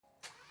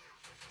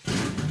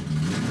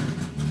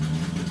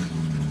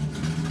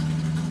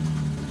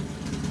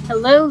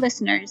Hello,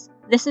 listeners.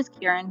 This is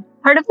Kieran,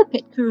 part of the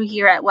pit crew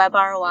here at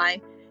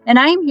WebROI, and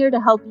I am here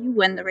to help you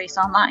win the race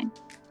online.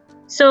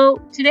 So,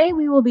 today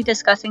we will be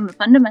discussing the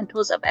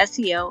fundamentals of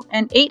SEO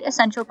and 8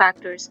 essential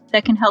factors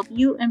that can help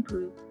you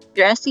improve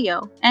your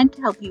SEO and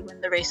to help you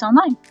win the race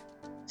online.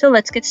 So,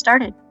 let's get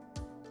started.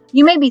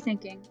 You may be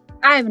thinking,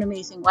 I have an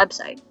amazing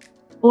website,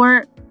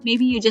 or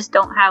maybe you just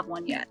don't have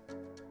one yet,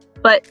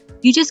 but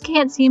you just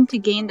can't seem to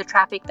gain the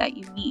traffic that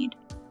you need.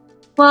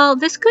 Well,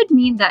 this could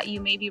mean that you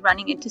may be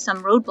running into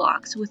some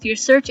roadblocks with your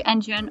search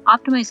engine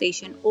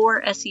optimization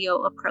or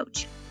SEO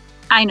approach.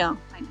 I know.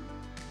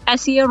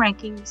 SEO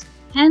rankings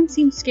can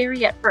seem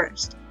scary at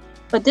first,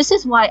 but this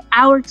is why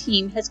our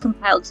team has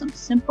compiled some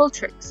simple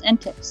tricks and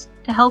tips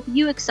to help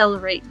you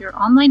accelerate your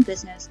online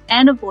business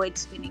and avoid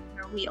spinning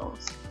your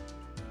wheels.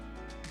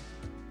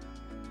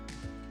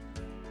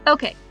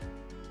 Okay,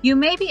 you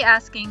may be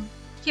asking,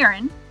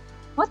 Kieran,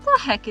 what the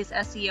heck is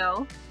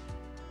SEO?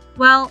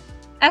 Well,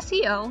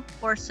 SEO,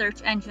 or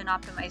search engine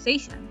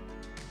optimization,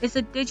 is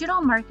a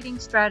digital marketing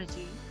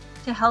strategy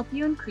to help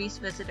you increase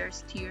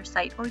visitors to your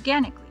site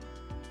organically.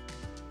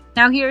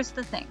 Now here's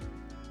the thing.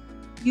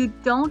 You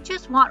don't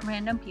just want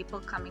random people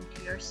coming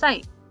to your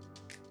site.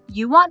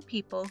 You want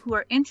people who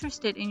are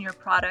interested in your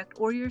product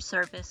or your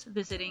service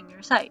visiting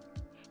your site.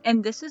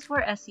 And this is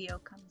where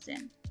SEO comes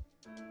in.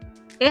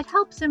 It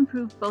helps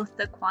improve both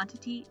the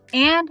quantity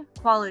and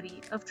quality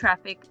of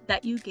traffic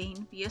that you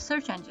gain via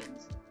search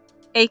engines,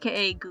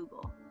 aka Google.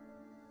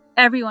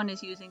 Everyone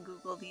is using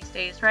Google these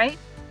days, right?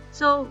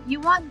 So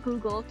you want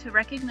Google to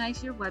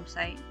recognize your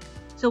website,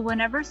 so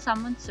whenever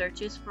someone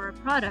searches for a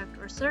product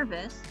or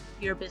service,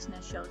 your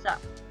business shows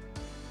up.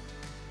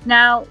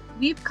 Now,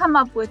 we've come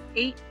up with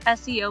 8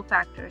 SEO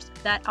factors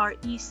that are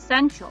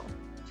essential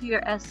to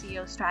your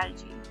SEO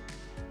strategy.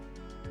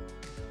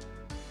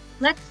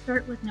 Let's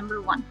start with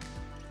number 1.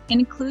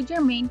 Include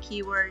your main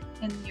keyword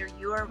in your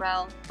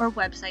URL or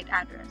website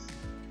address.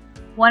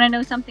 Want to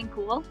know something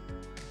cool?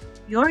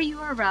 Your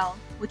URL,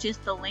 which is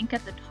the link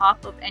at the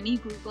top of any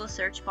Google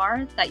search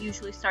bar that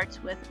usually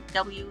starts with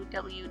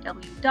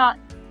www.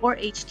 or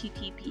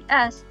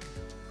HTTPS,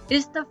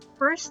 is the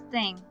first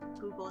thing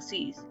Google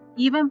sees,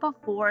 even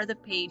before the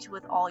page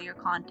with all your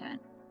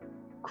content.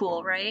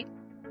 Cool, right?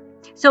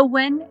 So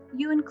when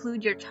you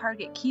include your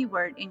target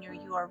keyword in your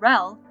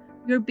URL,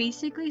 you're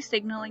basically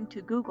signaling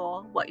to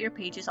Google what your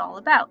page is all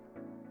about.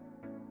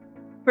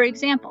 For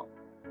example,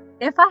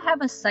 if I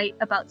have a site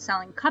about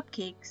selling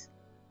cupcakes,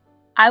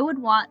 I would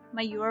want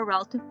my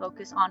URL to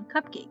focus on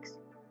cupcakes.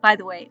 By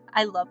the way,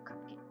 I love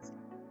cupcakes.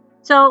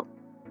 So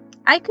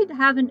I could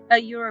have a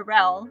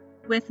URL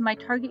with my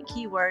target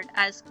keyword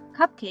as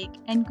cupcake,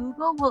 and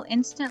Google will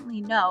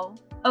instantly know,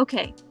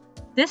 okay,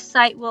 this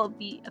site will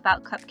be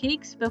about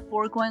cupcakes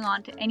before going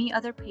on to any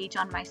other page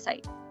on my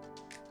site.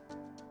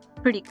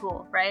 Pretty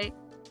cool, right?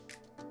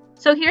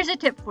 So here's a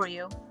tip for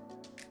you.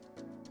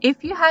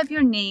 If you have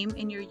your name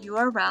in your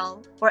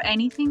URL or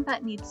anything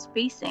that needs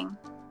spacing,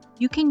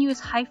 you can use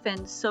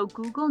hyphens so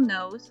Google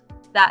knows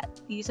that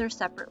these are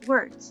separate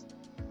words.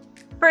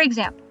 For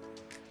example,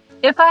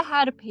 if I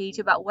had a page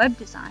about web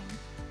design,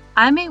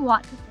 I may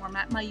want to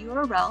format my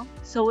URL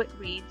so it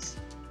reads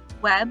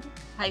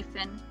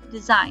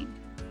web-design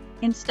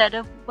instead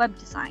of web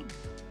design.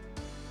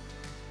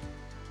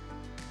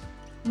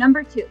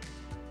 Number 2,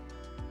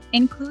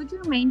 include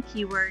your main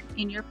keyword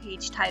in your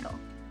page title.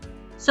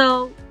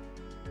 So,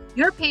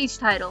 your page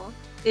title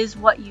is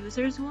what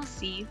users will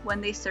see when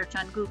they search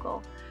on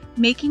Google,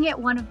 making it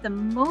one of the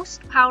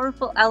most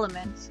powerful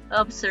elements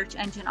of search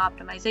engine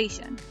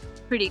optimization.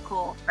 Pretty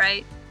cool,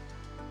 right?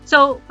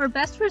 So for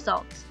best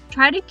results,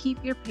 try to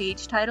keep your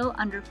page title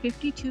under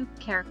 52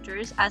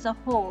 characters as a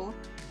whole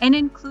and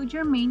include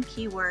your main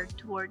keyword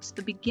towards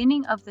the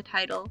beginning of the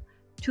title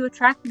to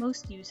attract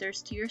most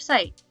users to your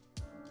site.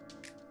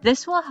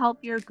 This will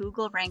help your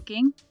Google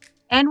ranking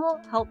and will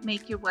help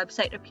make your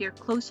website appear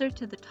closer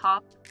to the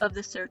top of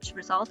the search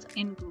results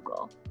in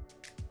Google.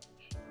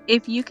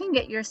 If you can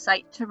get your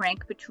site to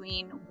rank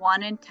between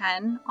 1 and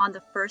 10 on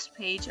the first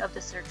page of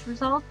the search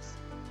results,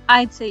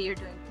 I'd say you're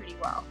doing pretty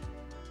well.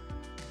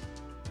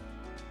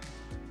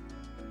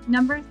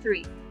 Number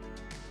 3,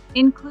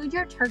 include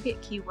your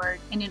target keyword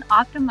in an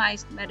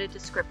optimized meta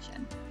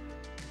description.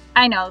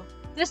 I know,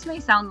 this may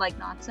sound like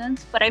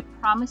nonsense, but I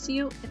promise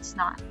you it's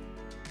not.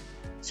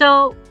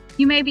 So,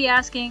 you may be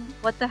asking,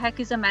 what the heck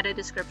is a meta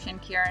description,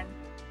 Kieran?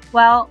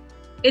 Well,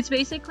 it's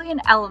basically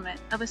an element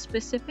of a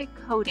specific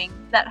coding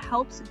that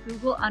helps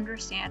Google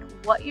understand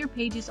what your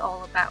page is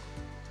all about.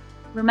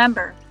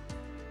 Remember,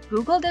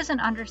 Google doesn't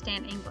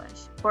understand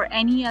English or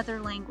any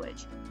other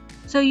language,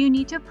 so you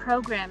need to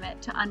program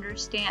it to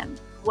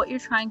understand what you're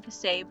trying to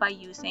say by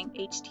using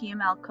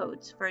HTML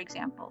codes, for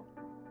example.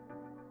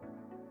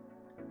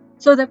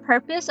 So the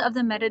purpose of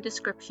the meta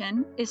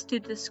description is to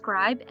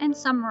describe and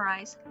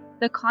summarize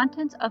the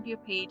contents of your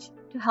page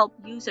to help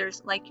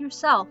users like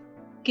yourself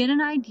get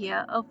an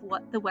idea of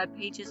what the web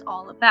page is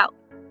all about.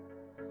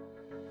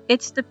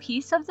 It's the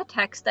piece of the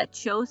text that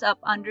shows up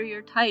under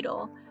your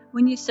title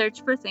when you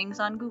search for things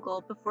on Google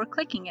before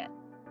clicking it.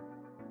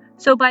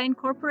 So by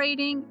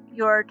incorporating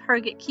your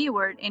target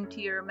keyword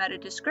into your meta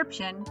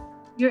description,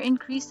 you're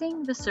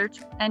increasing the search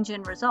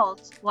engine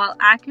results while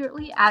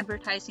accurately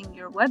advertising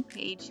your web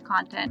page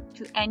content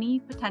to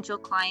any potential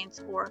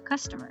clients or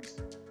customers.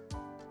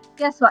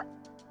 Guess what?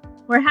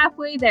 We're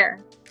halfway there.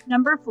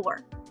 Number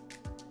 4,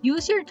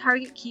 use your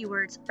target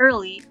keywords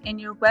early in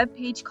your web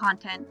page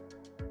content.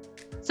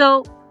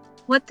 So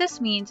what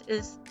this means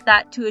is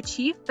that to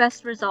achieve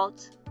best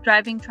results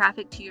driving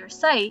traffic to your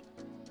site,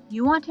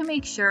 you want to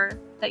make sure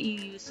that you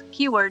use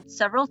keywords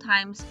several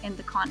times in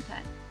the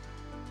content.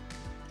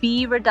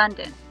 Be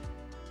redundant.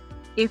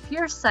 If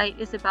your site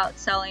is about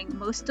selling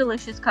most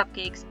delicious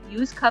cupcakes,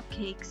 use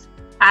cupcakes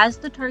as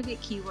the target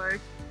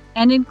keyword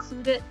and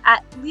include it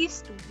at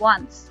least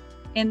once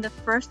in the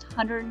first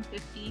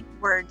 150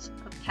 words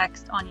of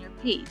text on your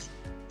page.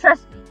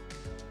 Trust me,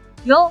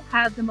 you'll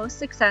have the most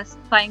success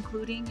by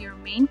including your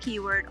main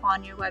keyword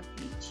on your web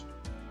page.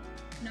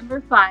 Number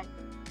 5,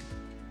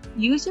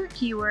 use your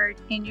keyword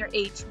in your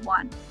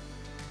H1.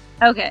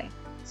 Okay,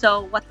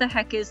 so what the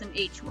heck is an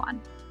H1?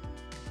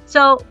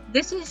 So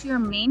this is your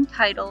main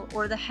title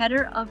or the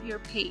header of your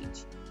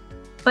page,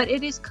 but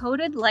it is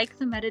coded like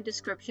the meta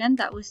description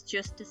that was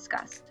just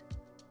discussed.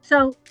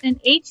 So an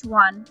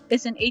H1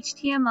 is an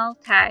HTML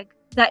tag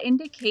that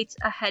indicates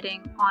a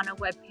heading on a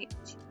web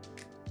page.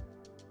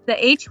 The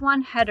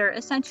H1 header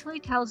essentially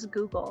tells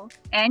Google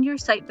and your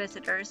site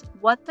visitors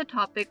what the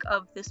topic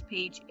of this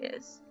page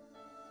is.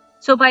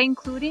 So by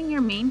including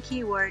your main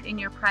keyword in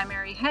your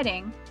primary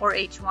heading, or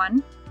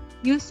H1,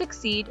 you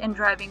succeed in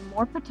driving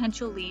more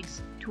potential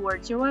leads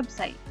towards your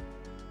website.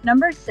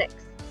 Number 6,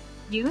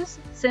 use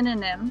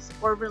synonyms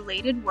or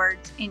related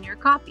words in your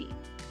copy.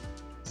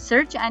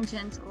 Search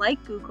engines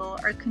like Google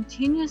are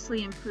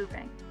continuously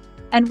improving,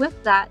 and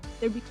with that,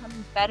 they're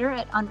becoming better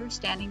at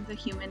understanding the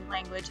human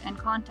language and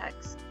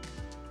context.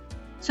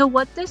 So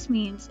what this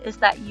means is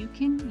that you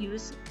can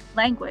use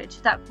language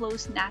that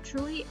flows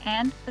naturally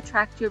and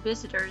attract your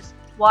visitors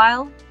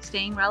while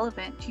staying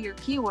relevant to your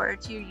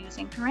keywords you're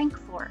using to rank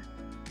for.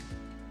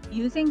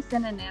 Using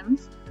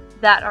synonyms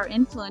that are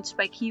influenced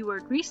by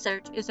keyword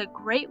research is a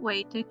great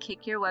way to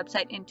kick your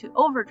website into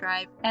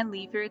overdrive and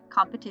leave your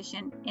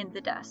competition in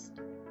the dust.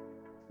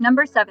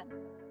 Number 7,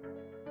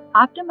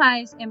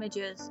 optimize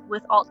images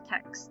with alt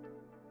text.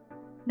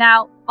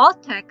 Now,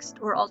 alt text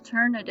or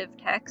alternative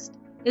text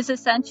is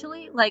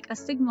essentially like a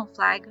signal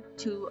flag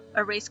to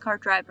a race car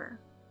driver.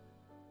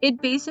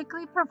 It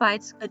basically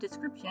provides a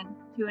description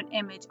to an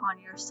image on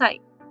your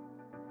site.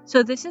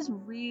 So this is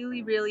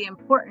really, really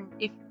important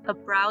if a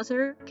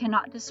browser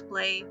cannot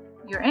display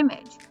your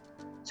image.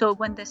 So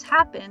when this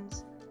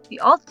happens, the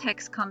alt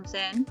text comes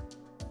in,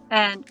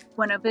 and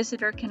when a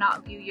visitor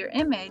cannot view your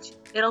image,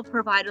 it'll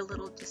provide a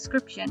little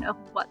description of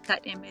what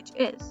that image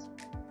is.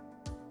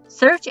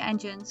 Search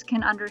engines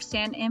can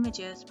understand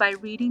images by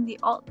reading the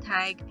alt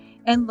tag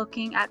and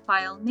looking at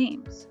file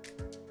names.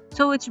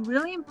 So it's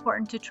really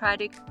important to try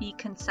to be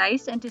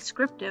concise and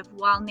descriptive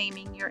while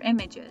naming your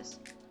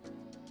images.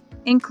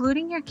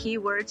 Including your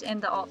keywords in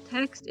the alt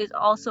text is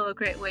also a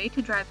great way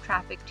to drive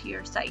traffic to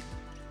your site.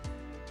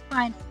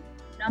 Finally,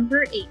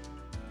 number 8,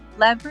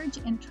 leverage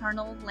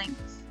internal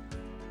links.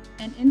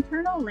 An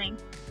internal link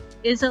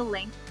is a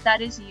link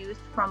that is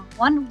used from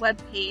one web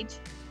page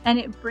and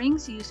it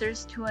brings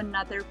users to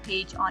another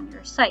page on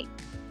your site.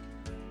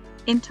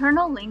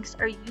 Internal links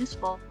are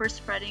useful for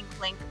spreading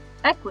link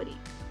equity.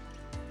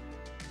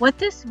 What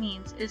this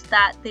means is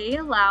that they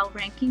allow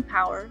ranking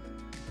power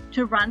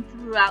to run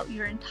throughout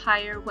your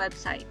entire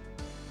website.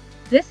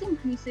 This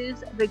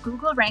increases the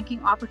Google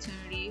ranking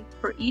opportunity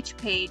for each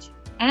page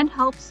and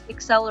helps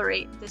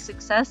accelerate the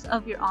success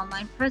of your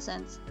online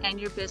presence and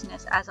your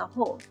business as a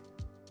whole.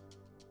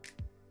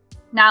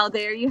 Now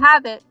there you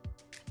have it,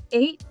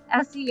 8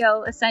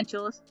 SEO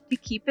essentials to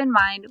keep in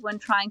mind when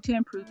trying to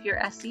improve your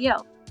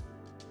SEO.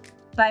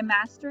 By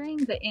mastering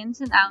the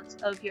ins and outs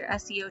of your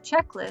SEO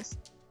checklist,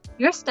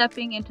 you're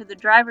stepping into the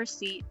driver's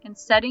seat and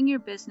setting your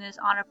business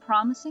on a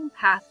promising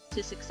path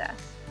to success.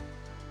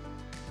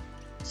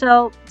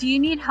 So, do you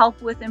need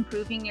help with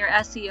improving your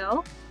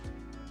SEO?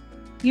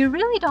 You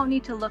really don't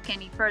need to look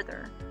any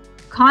further.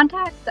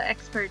 Contact the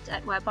experts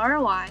at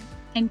WebROI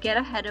and get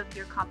ahead of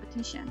your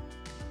competition.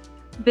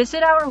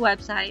 Visit our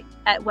website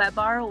at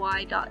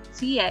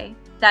webroi.ca,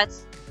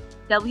 that's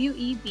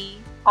webroi.ca,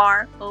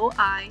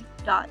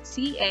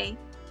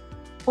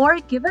 or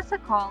give us a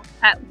call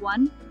at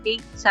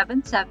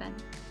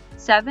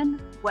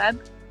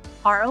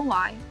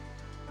 1-877-7-WEB-ROI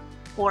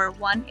or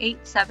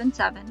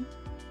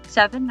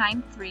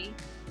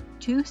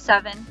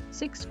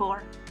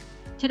 1-877-793-2764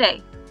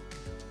 today.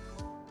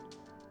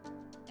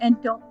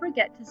 And don't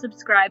forget to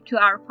subscribe to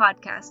our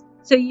podcast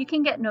so you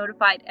can get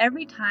notified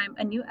every time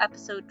a new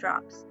episode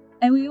drops.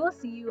 And we will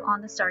see you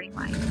on the starting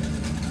line.